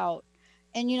inside out.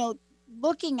 And, you know,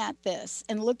 looking at this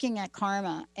and looking at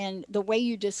karma and the way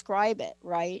you describe it,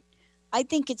 right? I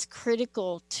think it's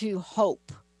critical to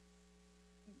hope.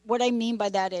 What I mean by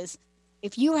that is,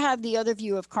 if you have the other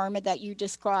view of karma that you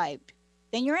described,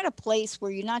 then you're in a place where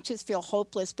you not just feel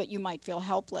hopeless, but you might feel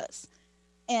helpless.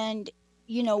 And,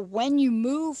 you know, when you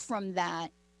move from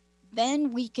that,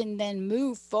 then we can then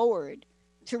move forward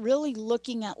to really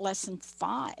looking at lesson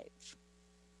 5.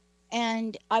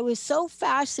 And I was so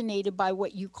fascinated by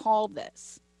what you call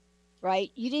this,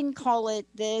 right? You didn't call it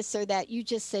this or that. You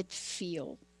just said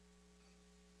feel.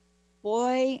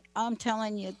 Boy, I'm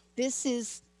telling you, this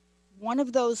is one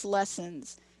of those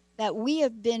lessons that we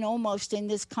have been almost in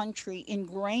this country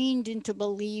ingrained into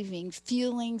believing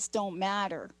feelings don't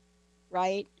matter,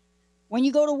 right? When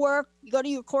you go to work, you go to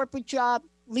your corporate job,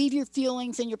 leave your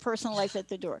feelings and your personal life at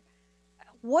the door.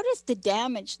 What is the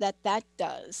damage that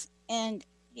does? And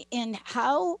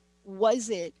how was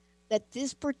it that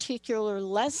this particular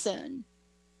lesson,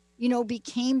 you know,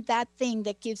 became that thing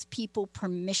that gives people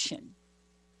permission?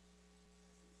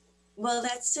 Well,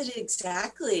 that's it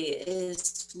exactly,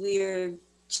 is we're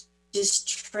just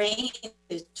trained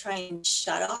to try and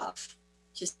shut off,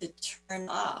 just to turn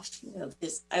off. You know,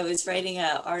 this, I was writing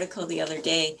an article the other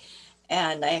day,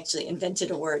 and I actually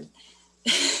invented a word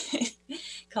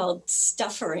called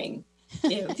stuffering,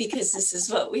 you know, because this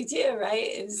is what we do, right?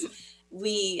 Is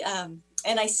we,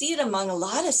 and I see it among a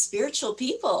lot of spiritual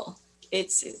people.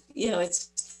 It's, you know, it's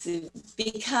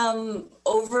become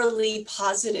overly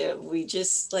positive. We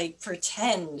just like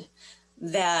pretend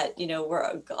that, you know,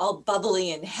 we're all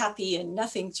bubbly and happy and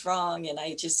nothing's wrong, and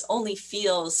I just only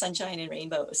feel sunshine and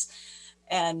rainbows.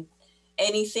 And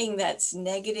anything that's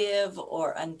negative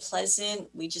or unpleasant,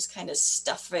 we just kind of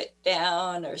stuff it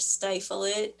down or stifle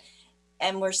it,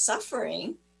 and we're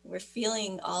suffering. We're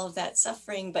feeling all of that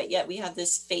suffering, but yet we have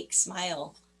this fake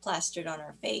smile plastered on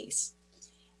our face.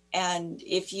 And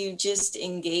if you just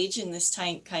engage in this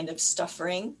kind of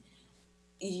stuffering,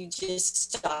 you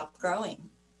just stop growing.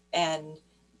 And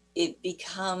it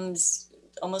becomes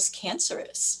almost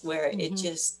cancerous, where it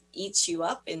just eats you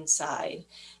up inside.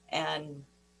 And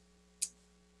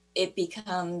it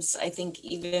becomes, I think,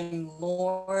 even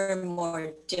more and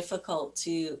more difficult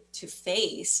to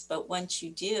face. But once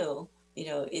you do, you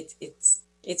know,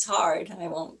 it's hard. I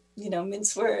won't, you know,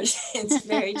 mince words. It's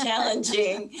very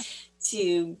challenging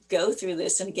to go through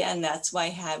this. And again, that's why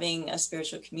having a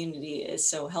spiritual community is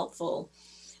so helpful.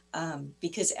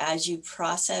 Because as you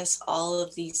process all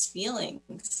of these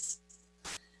feelings,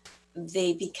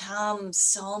 they become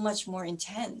so much more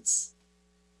intense,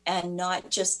 and not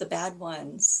just the bad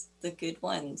ones, the good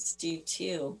ones do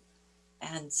too.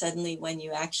 And suddenly when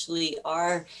you actually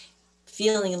are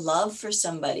feeling love for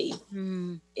somebody,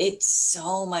 it's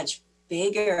so much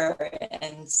bigger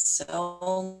and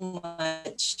so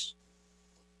much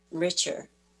richer.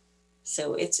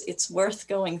 So it's worth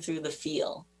going through the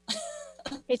feel.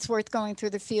 It's worth going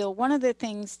through the feel. One of the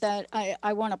things that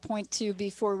I want to point to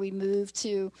before we move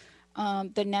to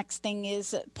the next thing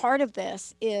is part of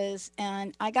this is,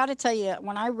 and I got to tell you,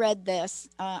 when I read this,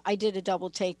 I did a double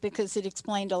take because it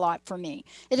explained a lot for me.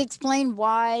 It explained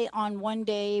why on one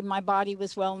day my body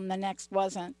was well and the next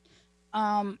wasn't.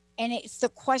 And it's the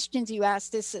questions you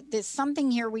ask. There's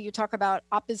something here where you talk about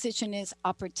opposition is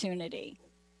opportunity.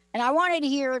 And I wanted to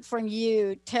hear it from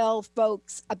you. Tell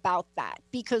folks about that,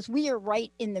 because we are right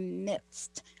in the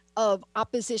midst of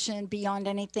opposition beyond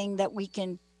anything that we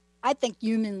can, I think,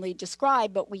 humanly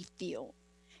describe, but we feel.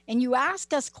 And you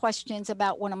ask us questions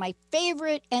about one of my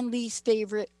favorite and least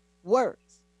favorite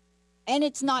words. And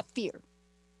it's not fear,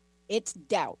 it's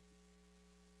doubt.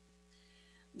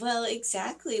 Well,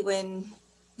 exactly. When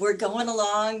we're going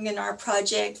along in our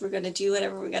project, we're going to do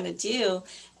whatever we're going to do,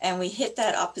 and we hit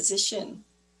that opposition.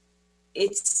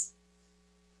 It's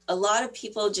a lot of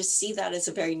people just see that as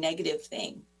a very negative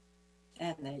thing.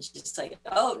 And they're just like,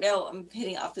 oh no, I'm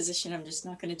hitting opposition. I'm just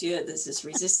not going to do it. This is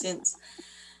resistance.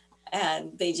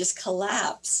 And they just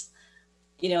collapse,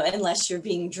 unless you're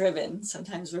being driven.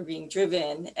 Sometimes we're being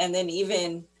driven. And then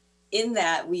even in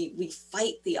that, we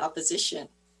fight the opposition.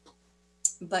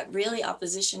 But really,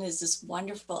 opposition is this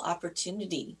wonderful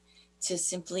opportunity to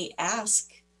simply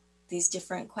ask these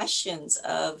different questions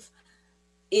of,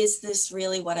 is this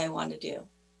really what I want to do?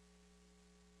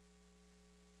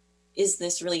 Is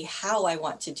this really how I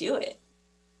want to do it?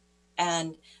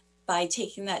 And by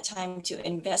taking that time to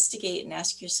investigate and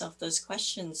ask yourself those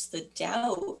questions, the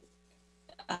doubt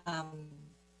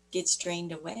gets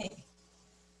drained away.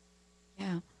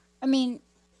 Yeah. I mean,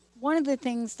 one of the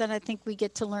things that I think we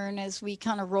get to learn as we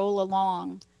kind of roll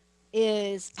along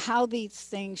is how these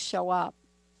things show up.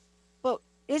 But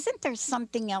isn't there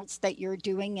something else that you're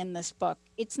doing in this book?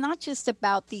 It's not just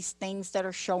about these things that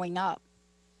are showing up.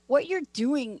 What you're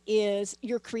doing is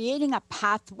you're creating a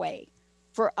pathway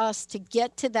for us to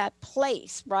get to that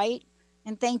place, right?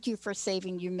 And thank you for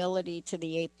saving humility to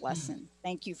the 8th lesson.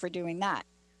 Thank you for doing that.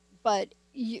 But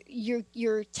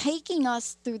you're taking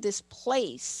us through this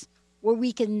place where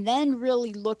we can then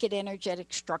really look at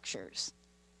energetic structures.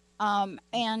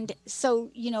 And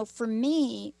so, for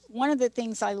me, one of the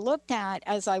things I looked at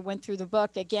as I went through the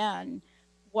book again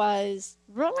was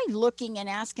really looking and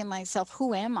asking myself,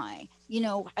 who am I?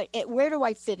 Where do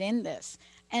I fit in this?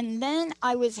 And then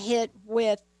I was hit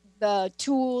with the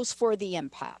tools for the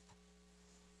empath.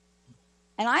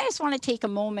 And I just want to take a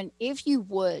moment, if you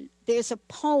would, there's a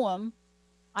poem,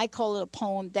 I call it a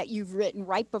poem, that you've written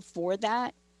right before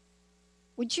that.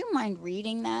 Would you mind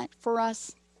reading that for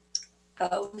us?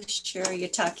 Oh, sure. You're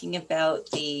talking about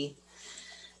the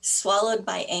Swallowed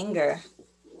by Anger.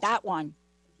 That one.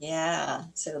 Yeah.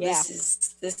 So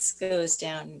this goes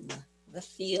down the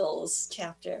feels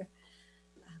chapter.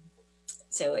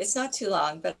 So it's not too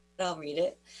long, but I'll read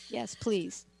it. Yes,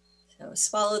 please. So,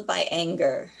 swallowed by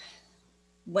anger.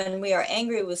 When we are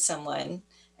angry with someone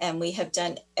and we have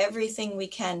done everything we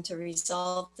can to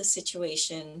resolve the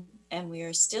situation and we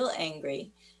are still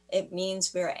angry, it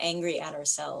means we are angry at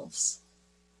ourselves.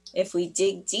 If we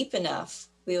dig deep enough,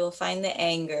 we will find the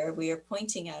anger we are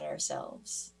pointing at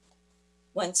ourselves.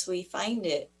 Once we find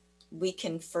it, we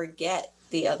can forget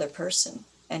the other person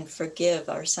and forgive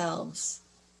ourselves.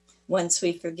 Once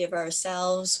we forgive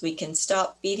ourselves, we can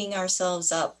stop beating ourselves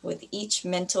up with each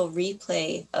mental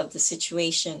replay of the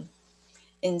situation.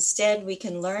 Instead, we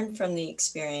can learn from the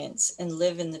experience and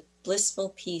live in the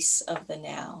blissful peace of the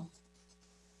now.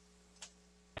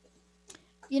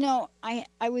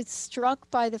 I was struck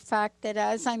by the fact that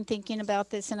as I'm thinking about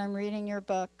this and I'm reading your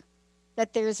book,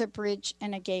 that there's a bridge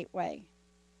and a gateway.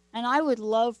 And I would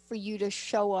love for you to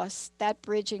show us that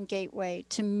bridge and gateway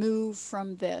to move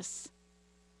from this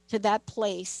to that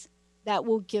place that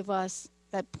will give us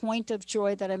that point of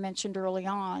joy that I mentioned early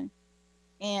on,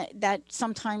 and that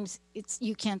sometimes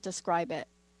you can't describe it.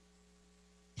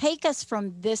 Take us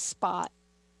from this spot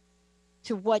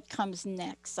to what comes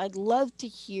next. I'd love to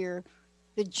hear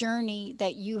the journey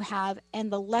that you have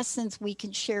and the lessons we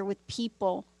can share with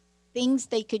people, things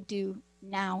they could do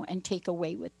now and take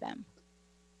away with them.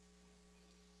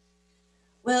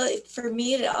 Well, for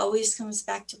me, it always comes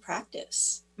back to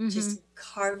practice. Just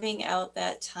carving out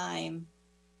that time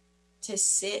to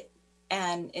sit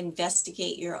and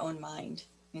investigate your own mind.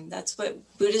 I mean, that's what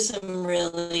Buddhism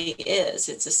really is.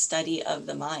 It's a study of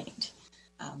the mind.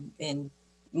 And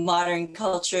modern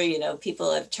culture,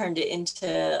 people have turned it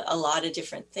into a lot of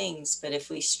different things. But if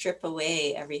we strip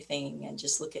away everything and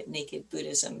just look at naked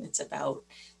Buddhism, it's about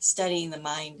studying the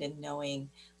mind and knowing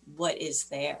what is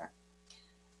there.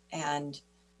 And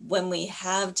when we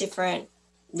have different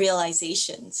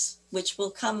realizations, which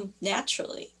will come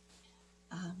naturally,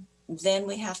 then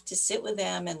we have to sit with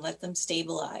them and let them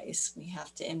stabilize. We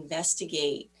have to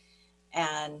investigate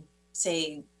and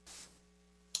say,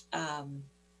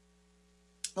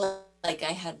 like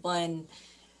I had one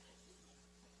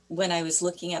when I was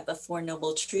looking at the Four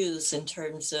Noble Truths in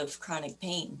terms of chronic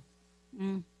pain.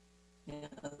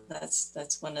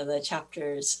 That's one of the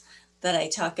chapters that I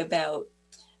talk about.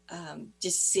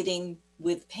 Just sitting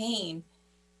with pain,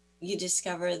 you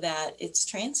discover that it's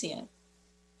transient.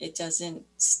 It doesn't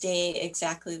stay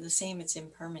exactly the same. It's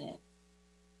impermanent.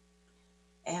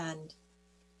 And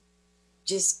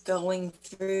just going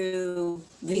through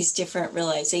these different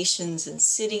realizations and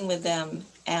sitting with them,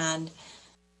 and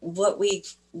what we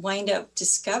wind up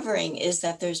discovering is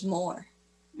that there's more.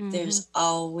 There's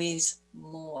always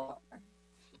more.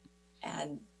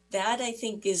 And that, I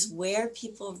think, is where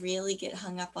people really get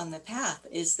hung up on the path,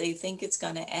 is they think it's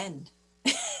going to end.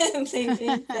 They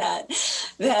think that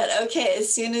okay,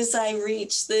 as soon as I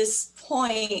reach this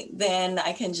point, then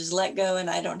I can just let go and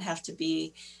I don't have to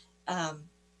be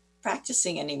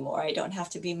practicing anymore. I don't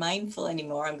have to be mindful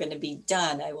anymore. I'm going to be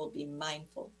done. I will be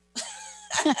mindful.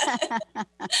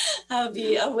 I'll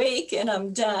be awake and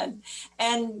I'm done.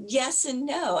 And yes and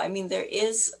no. I mean, there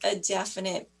is a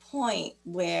definite point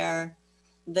where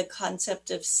the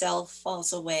concept of self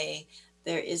falls away.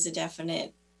 There is a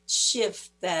definite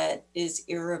shift that is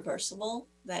irreversible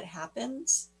that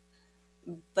happens.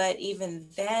 But even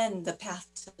then, the path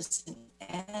doesn't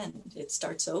end. It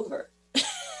starts over.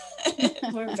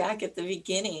 We're back at the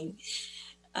beginning.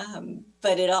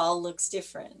 But it all looks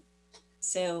different.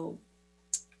 So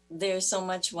there's so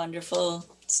much wonderful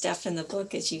stuff in the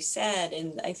book, as you said,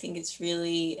 and I think it's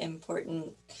really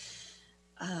important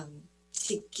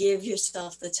to give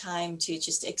yourself the time to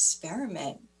just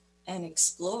experiment and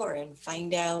explore and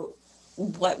find out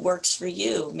what works for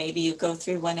you. Maybe you go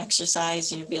through one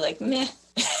exercise and you'll be like, meh,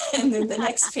 and then the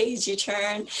next page you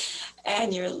turn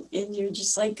and you're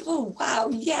just like, oh wow,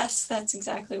 yes, that's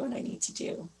exactly what I need to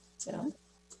do. So.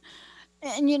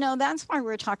 And that's why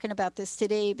we're talking about this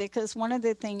today, because one of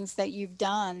the things that you've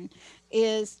done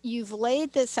is you've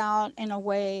laid this out in a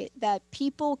way that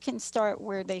people can start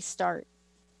where they start.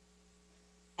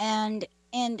 And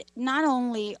not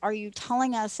only are you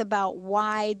telling us about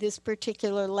why this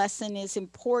particular lesson is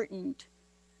important,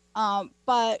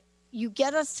 but you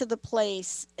get us to the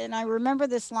place, and I remember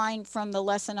this line from the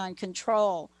lesson on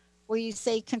control, where you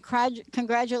say,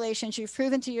 congratulations, you've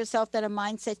proven to yourself that a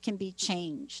mindset can be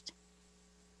changed.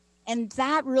 And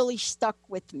that really stuck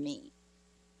with me.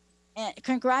 And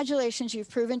congratulations, you've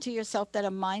proven to yourself that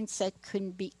a mindset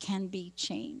can be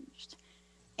changed.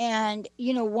 And,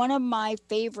 one of my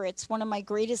favorites, one of my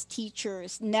greatest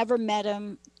teachers, never met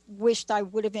him, wished I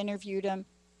would have interviewed him,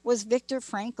 was Viktor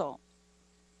Frankl.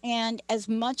 And as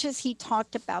much as he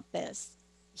talked about this,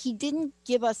 he didn't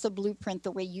give us a blueprint the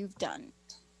way you've done.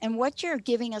 And what you're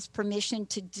giving us permission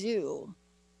to do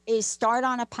is start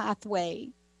on a pathway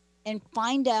and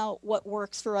find out what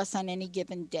works for us on any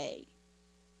given day.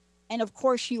 And of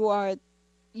course, you are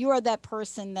that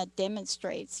person that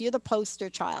demonstrates. You're the poster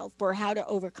child for how to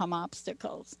overcome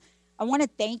obstacles. I want to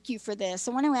thank you for this.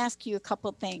 I want to ask you a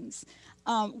couple things.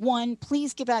 One,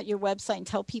 please give out your website and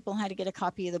tell people how to get a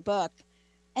copy of the book.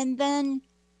 And then,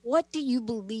 what do you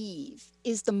believe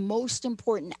is the most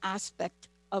important aspect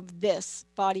of this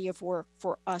body of work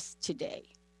for us today?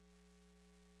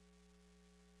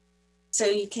 So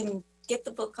you can get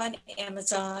the book on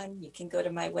Amazon. You can go to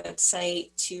my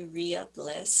website,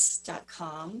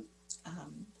 turiabliss.com,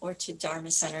 or to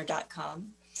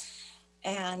dharmacenter.com.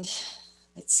 And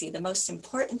let's see, the most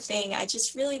important thing, I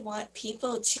just really want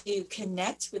people to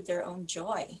connect with their own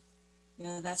joy.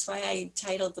 That's why I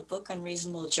titled the book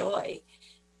Unreasonable Joy,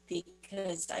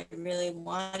 because I really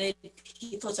wanted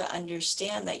people to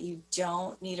understand that you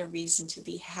don't need a reason to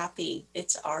be happy.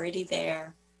 It's already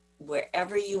there.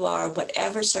 Wherever you are,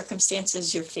 whatever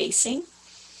circumstances you're facing.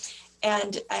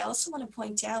 And I also want to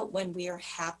point out, when we are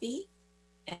happy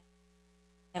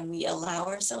and we allow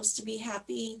ourselves to be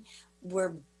happy,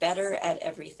 we're better at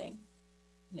everything.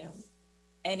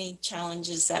 Any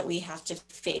challenges that we have to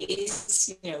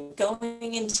face,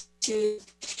 going into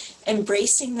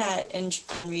embracing that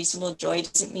unreasonable joy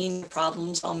doesn't mean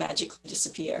problems all magically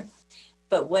disappear.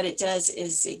 But what it does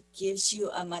is it gives you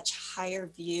a much higher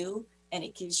view, and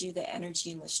it gives you the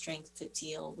energy and the strength to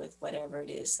deal with whatever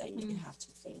it is that you have to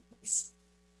face.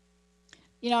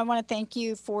 I want to thank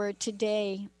you for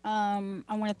today. I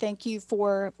want to thank you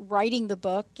for writing the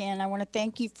book, and I want to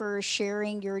thank you for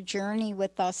sharing your journey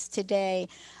with us today.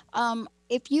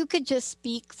 If you could just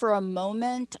speak for a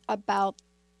moment about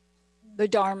the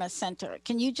Dharma Center,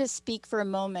 can you just speak for a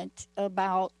moment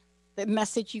about the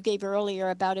message you gave earlier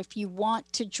about if you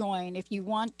want to join, if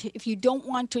you don't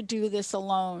want to do this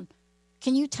alone,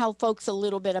 can you tell folks a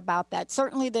little bit about that?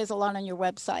 Certainly there's a lot on your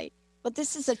website, but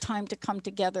this is a time to come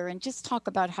together and just talk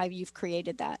about how you've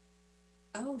created that.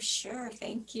 Oh, sure.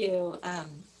 Thank you.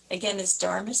 Again, it's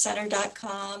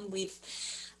dharmacenter.com.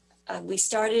 We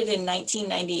started in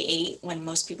 1998 when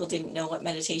most people didn't know what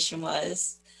meditation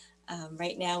was.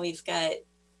 Right now we've got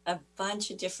a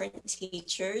bunch of different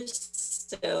teachers.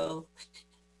 So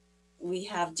we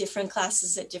have different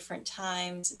classes at different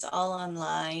times. It's all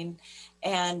online.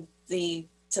 And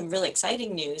some really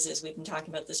exciting news is we've been talking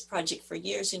about this project for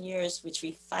years and years, which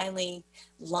we finally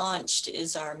launched,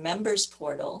 is our members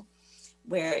portal,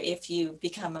 where if you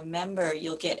become a member,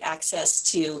 you'll get access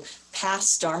to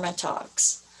past Dharma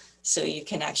talks. So you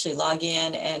can actually log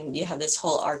in and you have this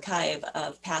whole archive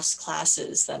of past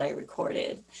classes that I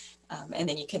recorded. And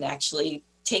then you can actually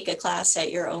take a class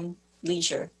at your own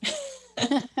leisure.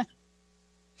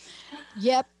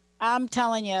 Yep, I'm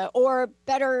telling you, or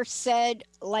better said,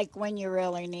 like when you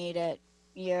really need it.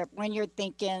 When you're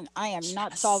thinking, I am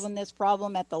not solving this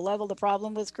problem at the level the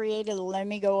problem was created, let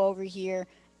me go over here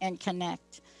and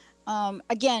connect.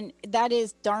 Again, that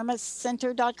is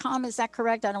dharmacenter.com. Is that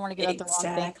correct? I don't want to get out the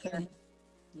wrong thing here.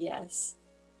 Yes.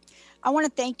 I want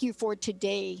to thank you for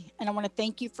today, and I want to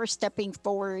thank you for stepping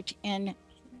forward. And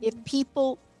if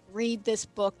people read this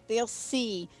book, they'll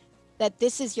see that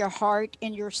this is your heart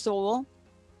and your soul,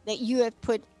 that you have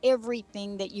put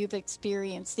everything that you've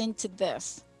experienced into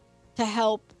this to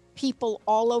help people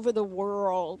all over the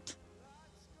world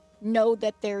know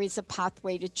that there is a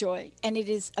pathway to joy and it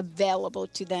is available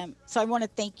to them. So I want to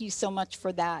thank you so much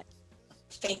for that.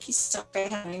 Thank you so much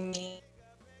for having me.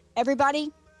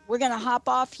 Everybody, we're going to hop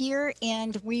off here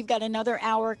and we've got another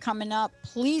hour coming up.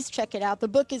 Please check it out. The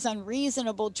book is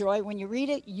Unreasonable Joy. When you read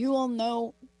it, you will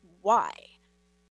know why.